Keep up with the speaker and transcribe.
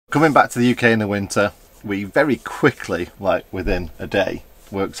Coming back to the UK in the winter, we very quickly, like within a day,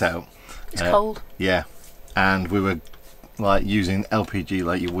 worked out. It's cold. Yeah, and we were like using LPG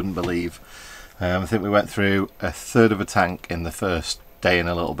like you wouldn't believe. I think we went through a third of a tank in the first day and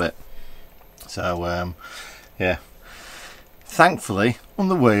a little bit. So yeah. Thankfully, on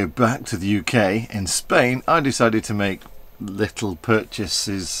the way back to the UK in Spain, I decided to make little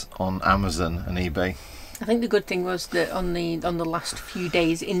purchases on Amazon and eBay. I think the good thing was that on the last few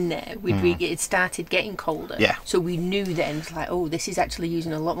days in there, it started getting colder. Yeah. So we knew then, it's like, oh, this is actually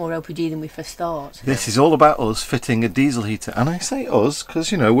using a lot more LPG than we first thought. This is all about us fitting a diesel heater, and I say us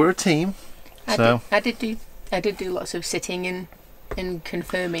because, you know, we're a team. I did do lots of sitting and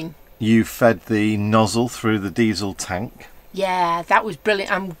confirming. You fed the nozzle through the diesel tank. Yeah, that was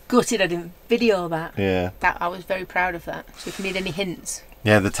brilliant. I'm gutted I didn't video that. Yeah. I was very proud of that. So if you need any hints.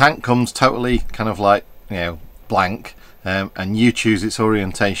 Yeah, the tank comes totally kind of like, you know, blank, and you choose its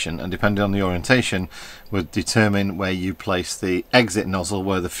orientation, and depending on the orientation would determine where you place the exit nozzle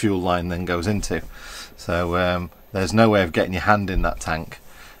where the fuel line then goes into. So there's no way of getting your hand in that tank,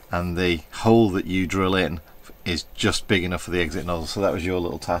 and the hole that you drill in is just big enough for the exit nozzle. So that was your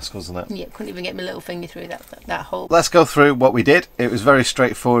little task, wasn't it? Yeah, couldn't even get my little finger through that hole. Let's go through what we did. It was a very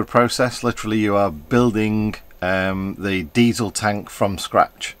straightforward process. Literally you are building the diesel tank from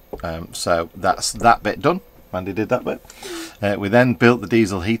scratch. So that's that bit done. Mandy did that bit. We then built the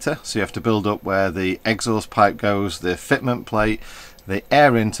diesel heater, so you have to build up where the exhaust pipe goes, the fitment plate, the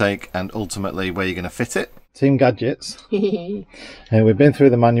air intake, and ultimately where you're going to fit it. Team Gadgets. We've been through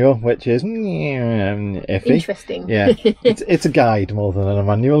the manual, which is iffy. Interesting. Yeah, it's a guide more than a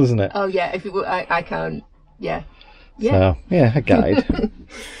manual, isn't it? Oh yeah, if it, I can't. Yeah. So yeah, a guide.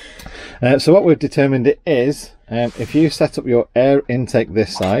 So what we've determined it is, if you set up your air intake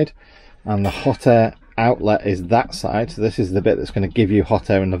this side and the hot air outlet is that side, so this is the bit that's going to give you hot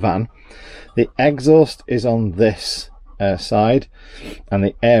air in the van, the exhaust is on this side and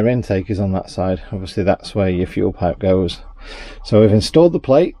the air intake is on that side. Obviously that's where your fuel pipe goes. So we've installed the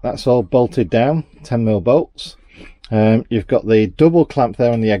plate, that's all bolted down, 10mm bolts. You've got the double clamp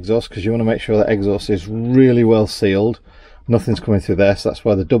there on the exhaust because you want to make sure that exhaust is really well sealed. Nothing's coming through there, so that's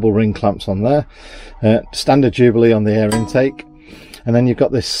why the double ring clamps on there. Standard Jubilee on the air intake, and then you've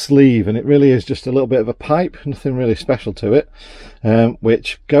got this sleeve, and it really is just a little bit of a pipe, nothing really special to it,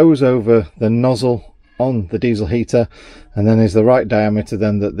 which goes over the nozzle on the diesel heater, and then is the right diameter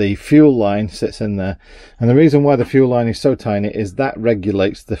then that the fuel line sits in there. And the reason why the fuel line is so tiny is that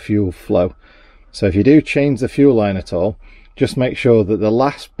regulates the fuel flow. So if you do change the fuel line at all, just make sure that the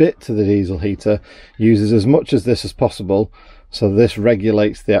last bit to the diesel heater uses as much as this as possible, so this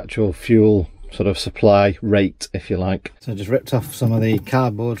regulates the actual fuel sort of supply rate, if you like. So I just ripped off some of the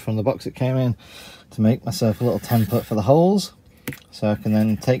cardboard from the box it came in to make myself a little template for the holes, so I can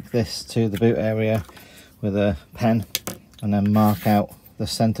then take this to the boot area with a pen and then mark out the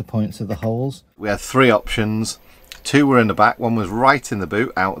center points of the holes. We had three options. Two were in the back, one was right in the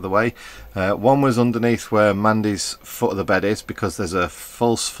boot, out of the way. One was underneath where Mandy's foot of the bed is, because there's a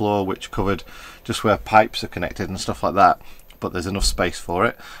false floor which covered just where pipes are connected and stuff like that, but there's enough space for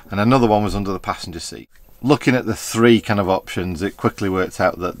it. And another one was under the passenger seat. Looking at the three kind of options, it quickly worked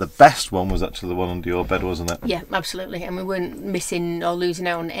out that the best one was actually the one under your bed, wasn't it? Yeah, absolutely. And we weren't missing or losing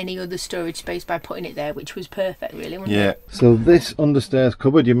out on any other storage space by putting it there, which was perfect, really, wasn't it? So this understairs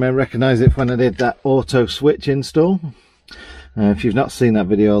cupboard, you may recognise it when I did that auto switch install. If you've not seen that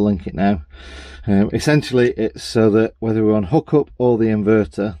video, I'll link it now. Essentially, it's so that whether we want hook up or the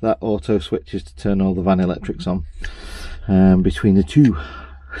inverter, that auto switches to turn all the van electrics on between the two.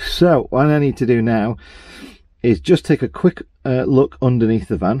 So what I need to do now is just take a quick look underneath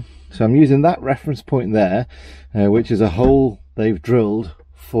the van. So I'm using that reference point there, which is a hole they've drilled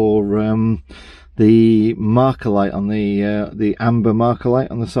for the marker light on the amber marker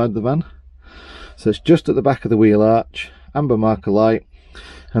light on the side of the van. So it's just at the back of the wheel arch, amber marker light.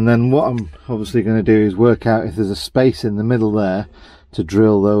 And then what I'm obviously going to do is work out if there's a space in the middle there to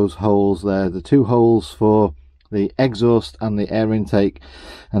drill those holes there. The two holes for the exhaust and the air intake,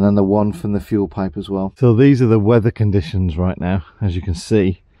 and then the one from the fuel pipe as well. So these are the weather conditions right now. As you can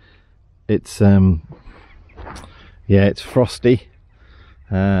see, it's yeah, it's frosty,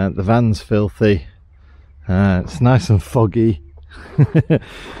 the van's filthy, it's nice and foggy.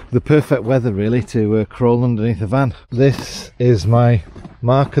 The perfect weather really to crawl underneath the van. This is my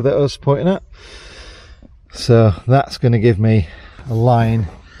marker that I was pointing at, so that's going to give me a line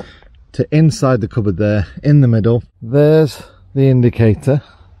to inside the cupboard there, in the middle. There's the indicator,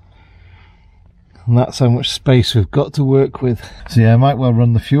 and that's how much space we've got to work with. So yeah, I might well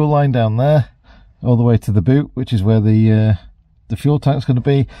run the fuel line down there all the way to the boot, which is where the the fuel tank's going to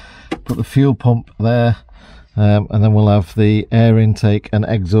be, put the fuel pump there, and then we'll have the air intake and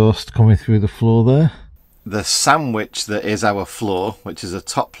exhaust coming through the floor there. The sandwich that is our floor, which is a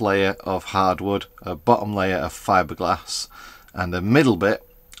top layer of hardwood, a bottom layer of fiberglass, and a middle bit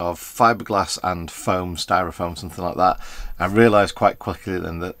of fiberglass and foam, styrofoam, something like that. I realised quite quickly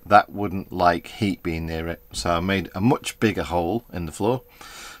then that that wouldn't like heat being near it, so I made a much bigger hole in the floor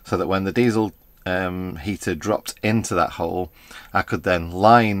so that when the diesel heater dropped into that hole, I could then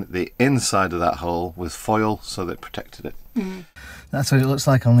line the inside of that hole with foil so that it protected it. That's what it looks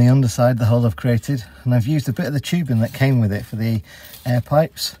like on the underside, the hole I've created, and I've used a bit of the tubing that came with it for the air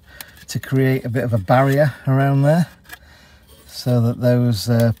pipes to create a bit of a barrier around there, so that those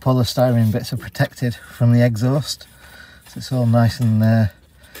polystyrene bits are protected from the exhaust. So it's all nice and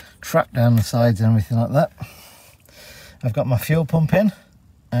trapped down the sides and everything like that. I've got my fuel pump in,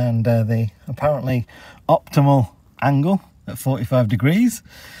 and the apparently optimal angle at 45 degrees.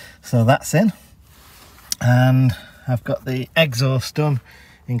 So that's in. And I've got the exhaust done,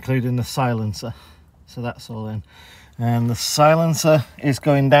 including the silencer. So that's all in. And the silencer is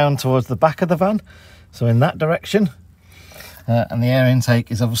going down towards the back of the van, so in that direction. And the air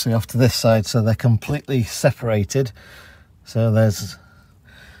intake is obviously off to this side, so they're completely separated, so there's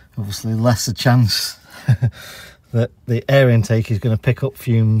obviously less a chance that the air intake is going to pick up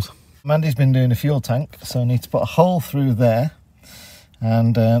fumes. Mandy's been doing a fuel tank, so I need to put a hole through there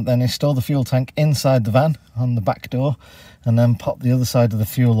and then install the fuel tank inside the van on the back door, and then pop the other side of the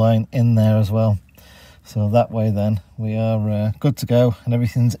fuel line in there as well. So that way then we are good to go, and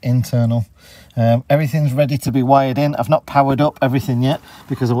everything's internal. Everything's ready to be wired in. I've not powered up everything yet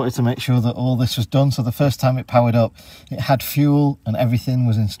because I wanted to make sure that all this was done. So the first time it powered up, it had fuel and everything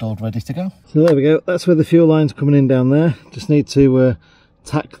was installed ready to go. So there we go. That's where the fuel line's coming in down there. Just need to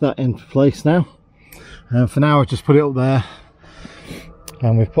tack that into place now. For now I've just put it up there,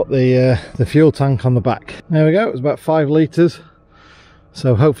 and we've put the fuel tank on the back. There we go. It was about 5 litres.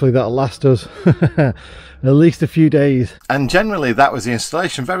 So hopefully that'll last us at least a few days. And generally that was the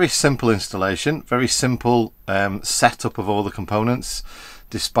installation. Very simple installation, very simple setup of all the components,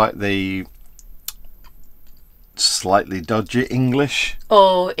 despite the slightly dodgy English.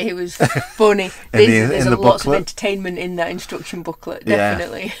 Oh, it was funny. There's a lot of entertainment in that instruction booklet,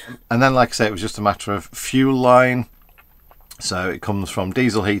 definitely. Yeah. And then, like I say, it was just a matter of fuel line. So it comes from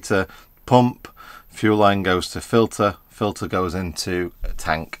diesel heater, pump, fuel line goes to filter, filter goes into a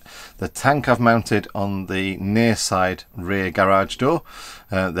tank. The tank I've mounted on the near side rear garage door.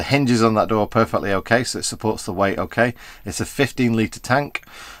 The hinges on that door are perfectly okay, so it supports the weight okay. It's a 15 litre tank,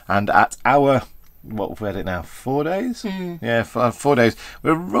 and at our, what have we had it now, 4 days? Yeah, 4 days.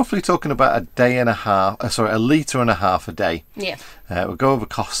 We're roughly talking about a day and a half, sorry, a litre and a half a day. Yeah. We'll go over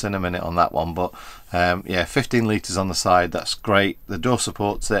costs in a minute on that one, but yeah, 15 litres on the side, that's great. The door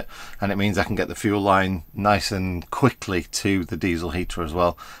supports it, and it means I can get the fuel line nice and quickly to the diesel heater as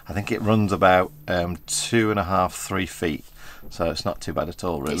well. I think it runs about 2.5, 3 feet. So it's not too bad at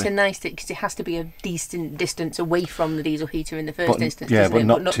all, really. It's a nice thing because it has to be a decent distance away from the diesel heater in the first instance, yeah, doesn't it?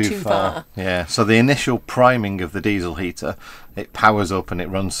 But not too far. Yeah, so the initial priming of the diesel heater, it powers up and it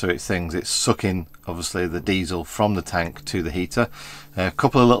runs through its things. It's sucking, obviously, the diesel from the tank to the heater. A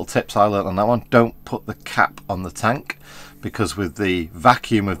couple of little tips I learned on that one. Don't put the cap on the tank, because with the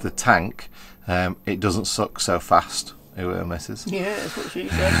vacuum of the tank, it doesn't suck so fast. Who misses? Yeah, that's what she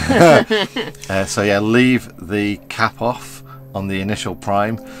said. So yeah, leave the cap off on the initial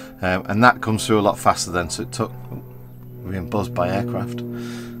prime, and that comes through a lot faster then. So it took, we're being buzzed by aircraft,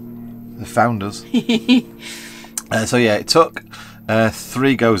 they found us. So yeah, it took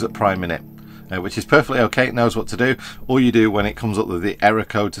 3 goes at priming it, which is perfectly okay. It knows what to do. All you do when it comes up with the error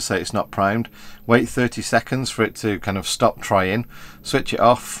code to say it's not primed, wait 30 seconds for it to kind of stop trying, switch it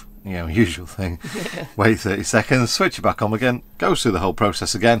off, you know, usual thing. Yeah. Wait 30 seconds, switch it back on again, goes through the whole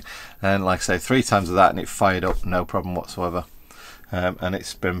process again, and like I say, 3 times of that and it fired up, no problem whatsoever. And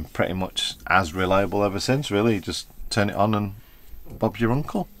it's been pretty much as reliable ever since, really. Just turn it on and Bob's your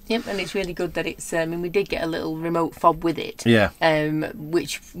uncle. Yep, and it's really good that it's, I mean, we did get a little remote fob with it. Yeah.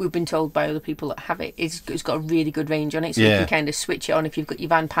 Which we've been told by other people that have it, it's got a really good range on it, so you can kind of switch it on if you've got your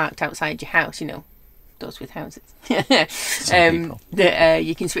van parked outside your house, you know. Does with houses. You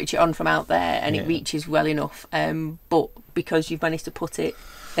can switch it on from out there and it reaches well enough, but because you've managed to put it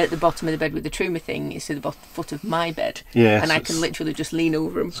at the bottom of the bed with the trimmer thing, it's at the foot of my bed, and I can literally just lean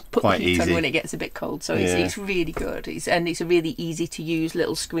over and put the heat on when it gets a bit cold, so it's really good. It's a really easy to use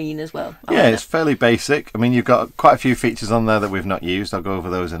little screen as well. It's fairly basic. I mean, you've got quite a few features on there that we've not used. I'll go over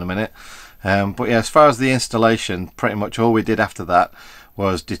those in a minute, but yeah, as far as the installation, pretty much all we did after that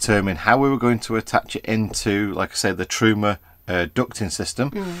was determine how we were going to attach it into, like I said, the Truma ducting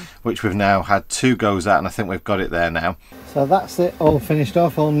system, which we've now had 2 goes at, and I think we've got it there now. So that's it, all finished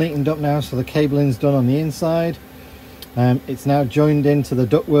off, all neatened up now. So the cabling's done on the inside. It's now joined into the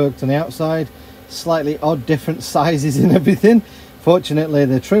ductwork on the outside. Slightly odd different sizes and everything. Fortunately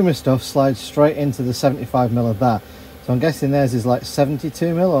the trimmer stuff slides straight into the 75mm of that. So I'm guessing theirs is like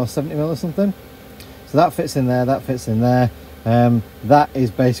 72mm or 70mm or something. So that fits in there, that fits in there. That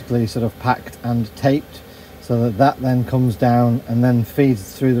is basically sort of packed and taped, so that then comes down and then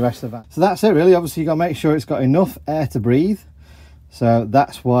feeds through the rest of the van. So that's it really. Obviously you've got to make sure it's got enough air to breathe. So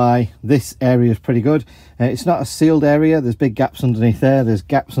that's why this area is pretty good. It's not a sealed area. There's big gaps underneath there, there's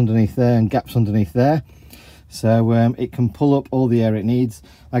gaps underneath there and gaps underneath there. So it can pull up all the air it needs.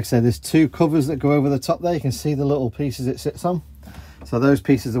 Like I said, there's 2 covers that go over the top there. You can see the little pieces it sits on. So those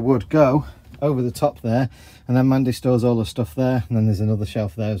pieces of wood go over the top there, and then Mandy stores all the stuff there, and then there's another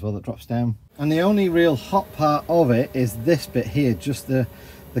shelf there as well that drops down. And the only real hot part of it is this bit here, just the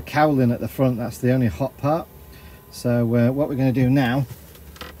cowling at the front. That's the only hot part. So what we're going to do now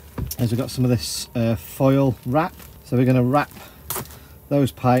is we've got some of this foil wrap. So we're going to wrap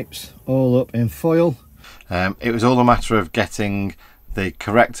those pipes all up in foil. It was all a matter of getting the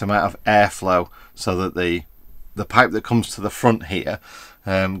correct amount of airflow so that the pipe that comes to the front here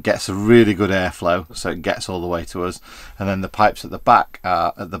gets a really good airflow, so it gets all the way to us, and then the pipes at the back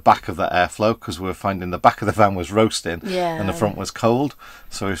are at the back of that airflow, because we were finding the back of the van was roasting and the front was cold.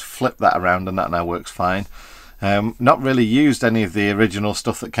 So we've flipped that around and that now works fine. Not really used any of the original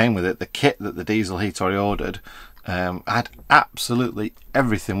stuff that came with it. The kit that the diesel heater I ordered had absolutely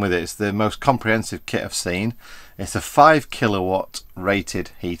everything with it. It's the most comprehensive kit I've seen. It's a 5 kilowatt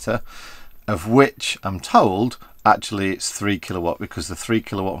rated heater, of which I'm told actually it's 3 kilowatt, because the 3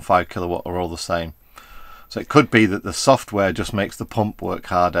 kilowatt and 5 kilowatt are all the same. So it could be that the software just makes the pump work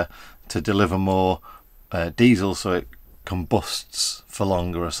harder to deliver more diesel, so it combusts for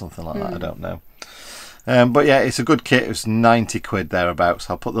longer or something like that. I don't know. But yeah, it's a good kit. It was 90 quid thereabouts.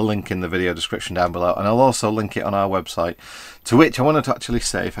 I'll put the link in the video description down below, and I'll also link it on our website. To which I wanted to actually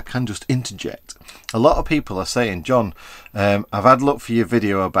say, if I can just interject, a lot of people are saying, John, I've had a look for your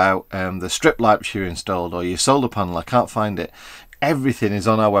video about the strip lights you installed or your solar panel. I can't find it. Everything is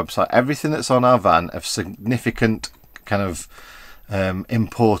on our website. Everything that's on our van of significant kind of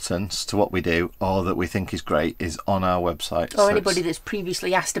importance to what we do or that we think is great is on our website. Or so anybody that's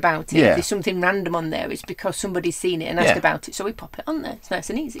previously asked about it. If there's something random on there, it's because somebody's seen it and asked about it, so we pop it on there. It's nice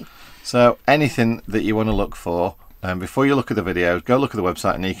and easy. So anything that you want to look for, before you look at the video, go look at the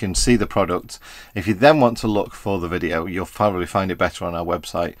website and you can see the product. If you then want to look for the video, you'll probably find it better on our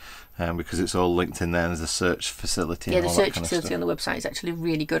website, because it's all linked in there and there's a search facility. Yeah, the search facility on the website is actually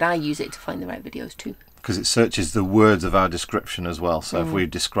really good. I use it to find the right videos too, because it searches the words of our description as well. So if we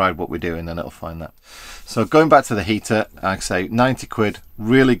describe what we're doing, then it'll find that. So going back to the heater, like I say, 90 quid,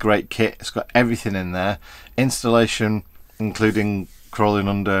 really great kit. It's got everything in there. Installation, including crawling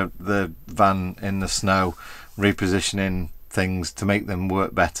under the van in the snow, repositioning things to make them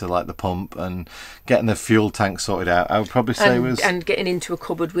work better, like the pump, and getting the fuel tank sorted out. I would probably say and getting into a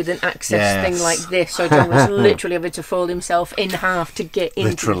cupboard with an access thing like this, so John was literally having to fold himself in half to get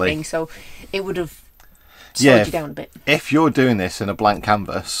into the thing, so it would have slowed you down a bit. If you're doing this in a blank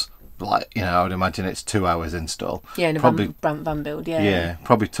canvas, like, you know, I would imagine it's 2 hours install. Yeah, in a van build, yeah,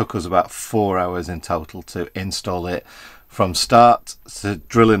 probably took us about 4 hours in total to install it, from start to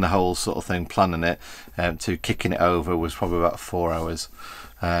drilling the holes sort of thing, planning it, to kicking it over was probably about 4 hours,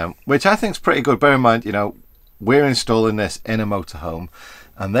 which I think is pretty good. Bear in mind, you know, we're installing this in a motorhome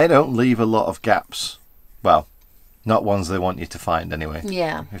and they don't leave a lot of gaps. Well, not ones they want you to find anyway.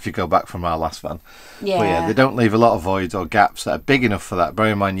 Yeah. If you go back from our last van. Yeah. But yeah, they don't leave a lot of voids or gaps that are big enough for that.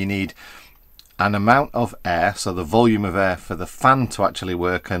 Bear in mind, you need an amount of air, so the volume of air for the fan to actually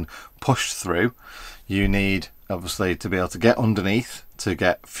work and push through. You need, obviously, to be able to get underneath, to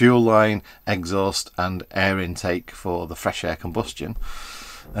get fuel line, exhaust and air intake for the fresh air combustion,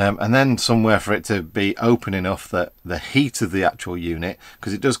 and then somewhere for it to be open enough that the heat of the actual unit,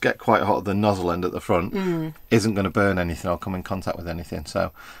 because it does get quite hot at the nozzle end at the front, isn't going to burn anything or come in contact with anything.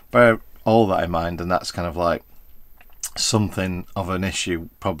 So bear all that in mind, and that's kind of like something of an issue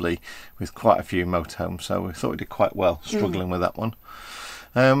probably with quite a few motorhomes, so we thought we did quite well struggling with that one.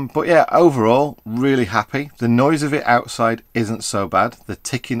 But yeah, overall really happy. The noise of it outside isn't so bad. The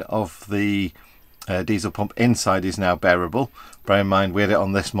ticking of the diesel pump inside is now bearable. Bear in mind, we had it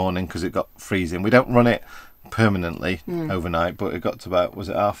on this morning because it got freezing. We don't run it permanently overnight, but it got to about, was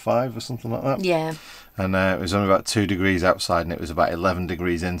it R5 or something like that? Yeah. And it was only about 2 degrees outside and it was about 11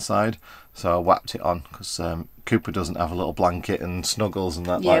 degrees inside, so I whapped it on because Cooper doesn't have a little blanket and snuggles and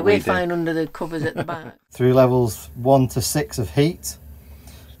that. Yeah, like we're we do. fine under the covers at the back. Through levels 1 to 6 of heat,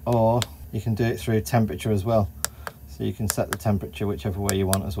 or you can do it through temperature as well. So you can set the temperature whichever way you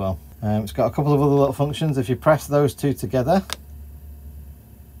want as well. It's got a couple of other little functions. If you press those two together,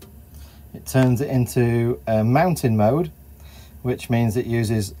 it turns it into mountain mode, which means it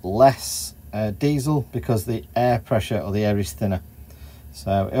uses less diesel because the air pressure or the air is thinner.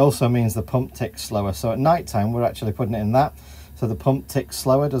 So it also means the pump ticks slower. So at night time we're actually putting it in that, so the pump ticks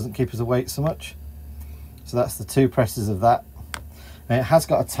slower, doesn't keep us awake so much. So that's the 2 presses of that. And it has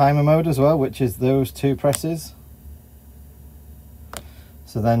got a timer mode as well, which is those 2 presses.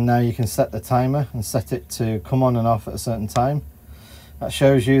 So then now you can set the timer and set it to come on and off at a certain time. That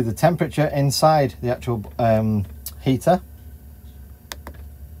shows you the temperature inside the actual heater.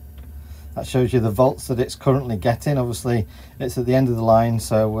 That shows you the volts that it's currently getting. Obviously it's at the end of the line,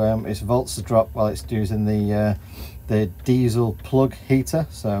 so its volts to drop while it's using the diesel plug heater.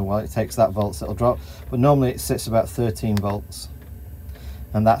 So while it takes that volts, it'll drop, but normally it sits about 13 volts,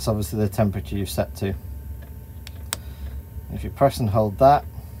 and that's obviously the temperature you've set to. If you press and hold that,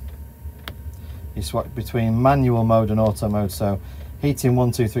 you swap between manual mode and auto mode. So heating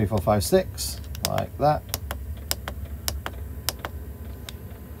 1, 2, 3, 4, 5, 6, like that.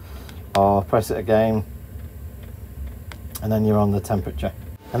 Or press it again, and then you're on the temperature.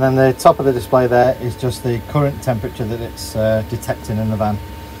 And then the top of the display there is just the current temperature that it's detecting in the van.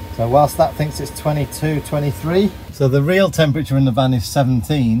 So whilst that thinks it's 22, 23, so the real temperature in the van is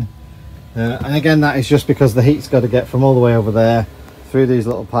 17. And again, that is just because the heat's got to get from all the way over there through these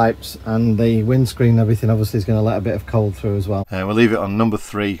little pipes, and the windscreen and everything obviously is going to let a bit of cold through as well. We'll leave it on number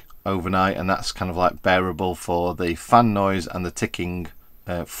 3 overnight, and that's kind of like bearable for the fan noise and the ticking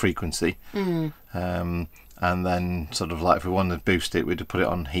frequency. And then sort of like if we wanted to boost it, we'd put it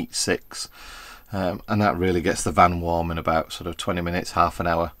on heat 6, and that really gets the van warm in about sort of 20 minutes, half an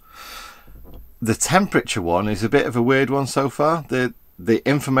hour. The temperature one is a bit of a weird one so far. The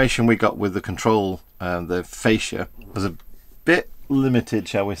information we got with the control, the fascia, was a bit limited,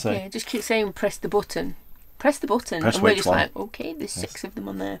 shall we say. Yeah, just keep saying press the button. Press the button. Press and we're just one? like, okay, there's 6 of them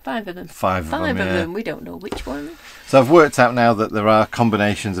on there, 5 of them. 5 of them, we don't know which one. So I've worked out now that there are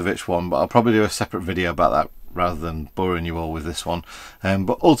combinations of each one, but I'll probably do a separate video about that rather than boring you all with this one.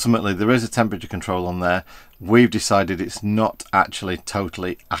 But ultimately there is a temperature control on there. We've decided it's not actually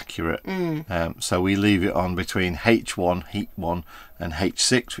totally accurate. So we leave it on between H1, heat 1, and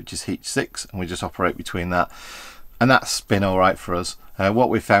H6, which is heat 6, and we just operate between that. And that's been all right for us. What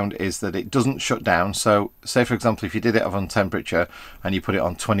we found is that it doesn't shut down. So say for example, if you did it on temperature and you put it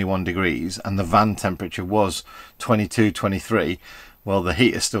on 21 degrees and the van temperature was 22, 23, well, the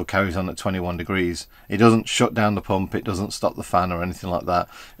heater still carries on at 21 degrees. It doesn't shut down the pump, it doesn't stop the fan or anything like that.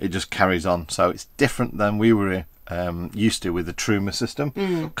 It just carries on. So it's different than we were used to with the Truma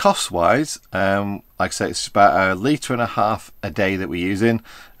system. Cost wise, like I say, it's about 1.5 litres a day that we're using,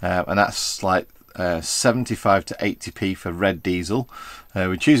 and that's like 75 to 80p for red diesel.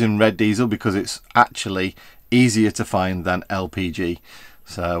 We're choosing red diesel because it's actually easier to find than LPG.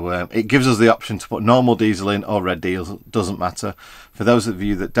 So it gives us the option to put normal diesel in or red diesel, doesn't matter. For those of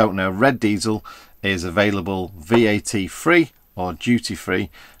you that don't know, red diesel is available VAT free or duty free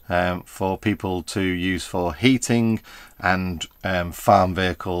for people to use for heating and farm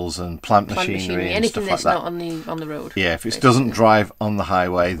vehicles and plant machinery and anything stuff that's like that. not on the road. Yeah, if it doesn't drive on the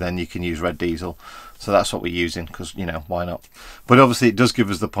highway, then you can use red diesel. So that's what we're using because, you know, why not? But obviously it does give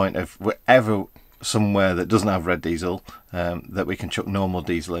us the point of wherever somewhere that doesn't have red diesel, that we can chuck normal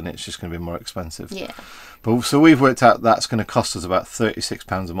diesel in. It's just going to be more expensive. Yeah. But so we've worked out that's going to cost us about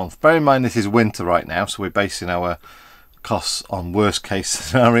 £36 a month. Bear in mind this is winter right now, so we're basing our costs on worst case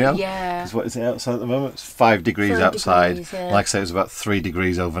scenario. Yeah. Because what is it outside at the moment? It's 5 degrees outside. Degrees, yeah. Like I say, it was about 3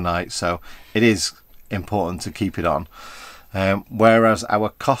 degrees overnight. So it is important to keep it on. Whereas our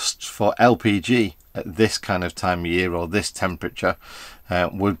costs for LPG at this kind of time of year or this temperature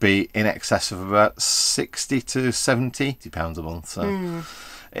would be in excess of about 60 to 70 pounds a month. So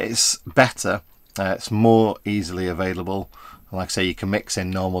it's better. It's more easily available. And like I say, you can mix in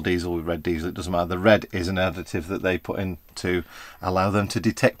normal diesel with red diesel. It doesn't matter. The red is an additive that they put in to allow them to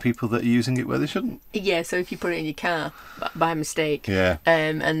detect people that are using it where they shouldn't. Yeah, so if you put it in your car by mistake, yeah,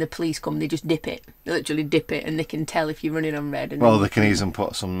 and the police come, they just dip it. They literally dip it, and they can tell if you're running on red. And well, they can even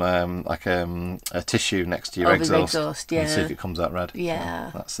put some like a tissue next to your exhaust, yeah, and see if it comes out red.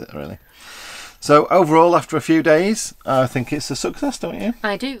 Yeah, that's it really. So overall, after a few days, I think it's a success, don't you?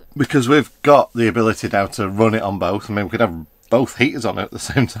 I do. Because we've got the ability now to run it on both. I mean, we could have both heaters on it at the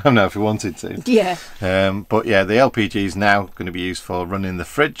same time now if we wanted to. Yeah. But yeah, the LPG is now going to be used for running the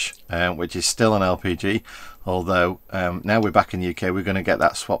fridge, which is still an LPG. Although now we're back in the UK, we're going to get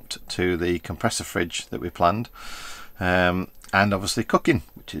that swapped to the compressor fridge that we planned. And obviously cooking,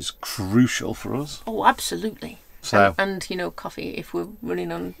 which is crucial for us. Oh, absolutely. So and you know, coffee if we're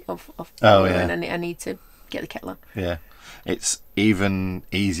running on off oh yeah, and I need to get the kettle on. Yeah, it's even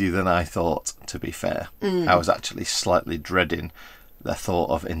easier than I thought, to be fair. I was actually slightly dreading the thought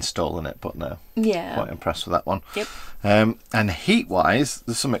of installing it, but no, quite impressed with that one. Yep. And heat wise,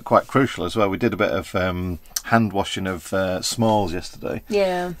 there's something quite crucial as well. We did a bit of hand washing of smalls yesterday,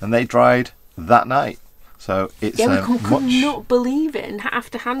 and they dried that night. So it's we could not believe it, and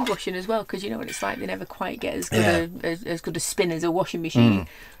after hand washing as well, because you know what it's like, they never quite get as good as good a spin as a washing machine.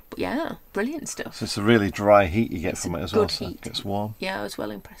 But yeah, brilliant stuff. So it's a really dry heat you get from it as well, so it gets warm. Yeah, I was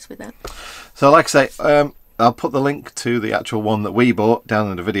well impressed with that. So like I say, I'll put the link to the actual one that we bought down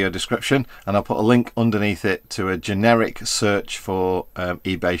in the video description, and I'll put a link underneath it to a generic search for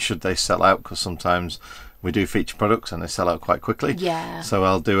eBay should they sell out, because sometimes we do feature products and they sell out quite quickly. Yeah. So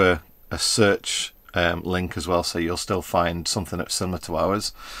I'll do a search link as well, so you'll still find something that's similar to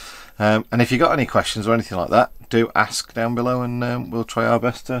ours. And if you got any questions or anything like that, do ask down below, and we'll try our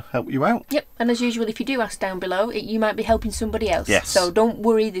best to help you out. Yep, and as usual, if you do ask down below, you might be helping somebody else. Yes. So don't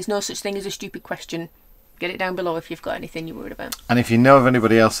worry, there's no such thing as a stupid question. Get it down below if you've got anything you're worried about. And if you know of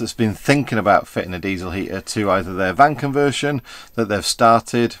anybody else that's been thinking about fitting a diesel heater to either their van conversion that they've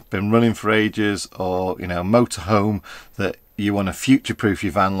started, been running for ages, or you know, motorhome that you want to future-proof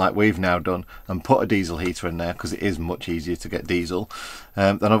your van like we've now done and put a diesel heater in there, because it is much easier to get diesel,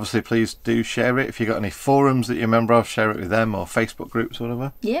 then obviously please do share it. If you've got any forums that you're a member of, share it with them, or Facebook groups or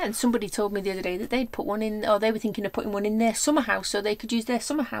whatever. Yeah, and somebody told me the other day that they'd put one in, or they were thinking of putting one in their summer house, so they could use their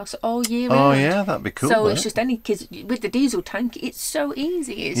summer house all year round. Oh yeah, that'd be cool. So it's just because with the diesel tank, it's so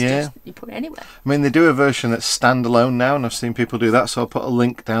easy. It's just, you put it anywhere. I mean, they do a version that's standalone now, and I've seen people do that, so I'll put a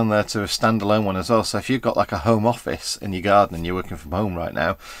link down there to a standalone one as well. So if you've got like a home office in your garden and you're working from home right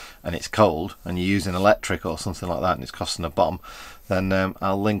now and it's cold and you're using electric or something like that and it's costing a bomb, then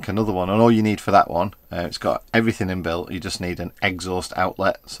I'll link another one. And all you need for that one, it's got everything inbuilt. You just need an exhaust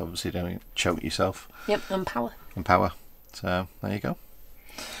outlet, so obviously you don't choke yourself. Yep, and power. And power. So there you go.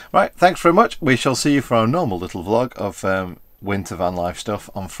 Right, thanks very much. We shall see you for our normal little vlog of winter van life stuff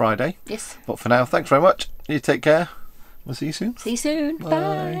on Friday. Yes. But for now, thanks very much. You take care. We'll see you soon. See you soon.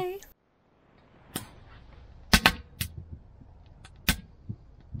 Bye.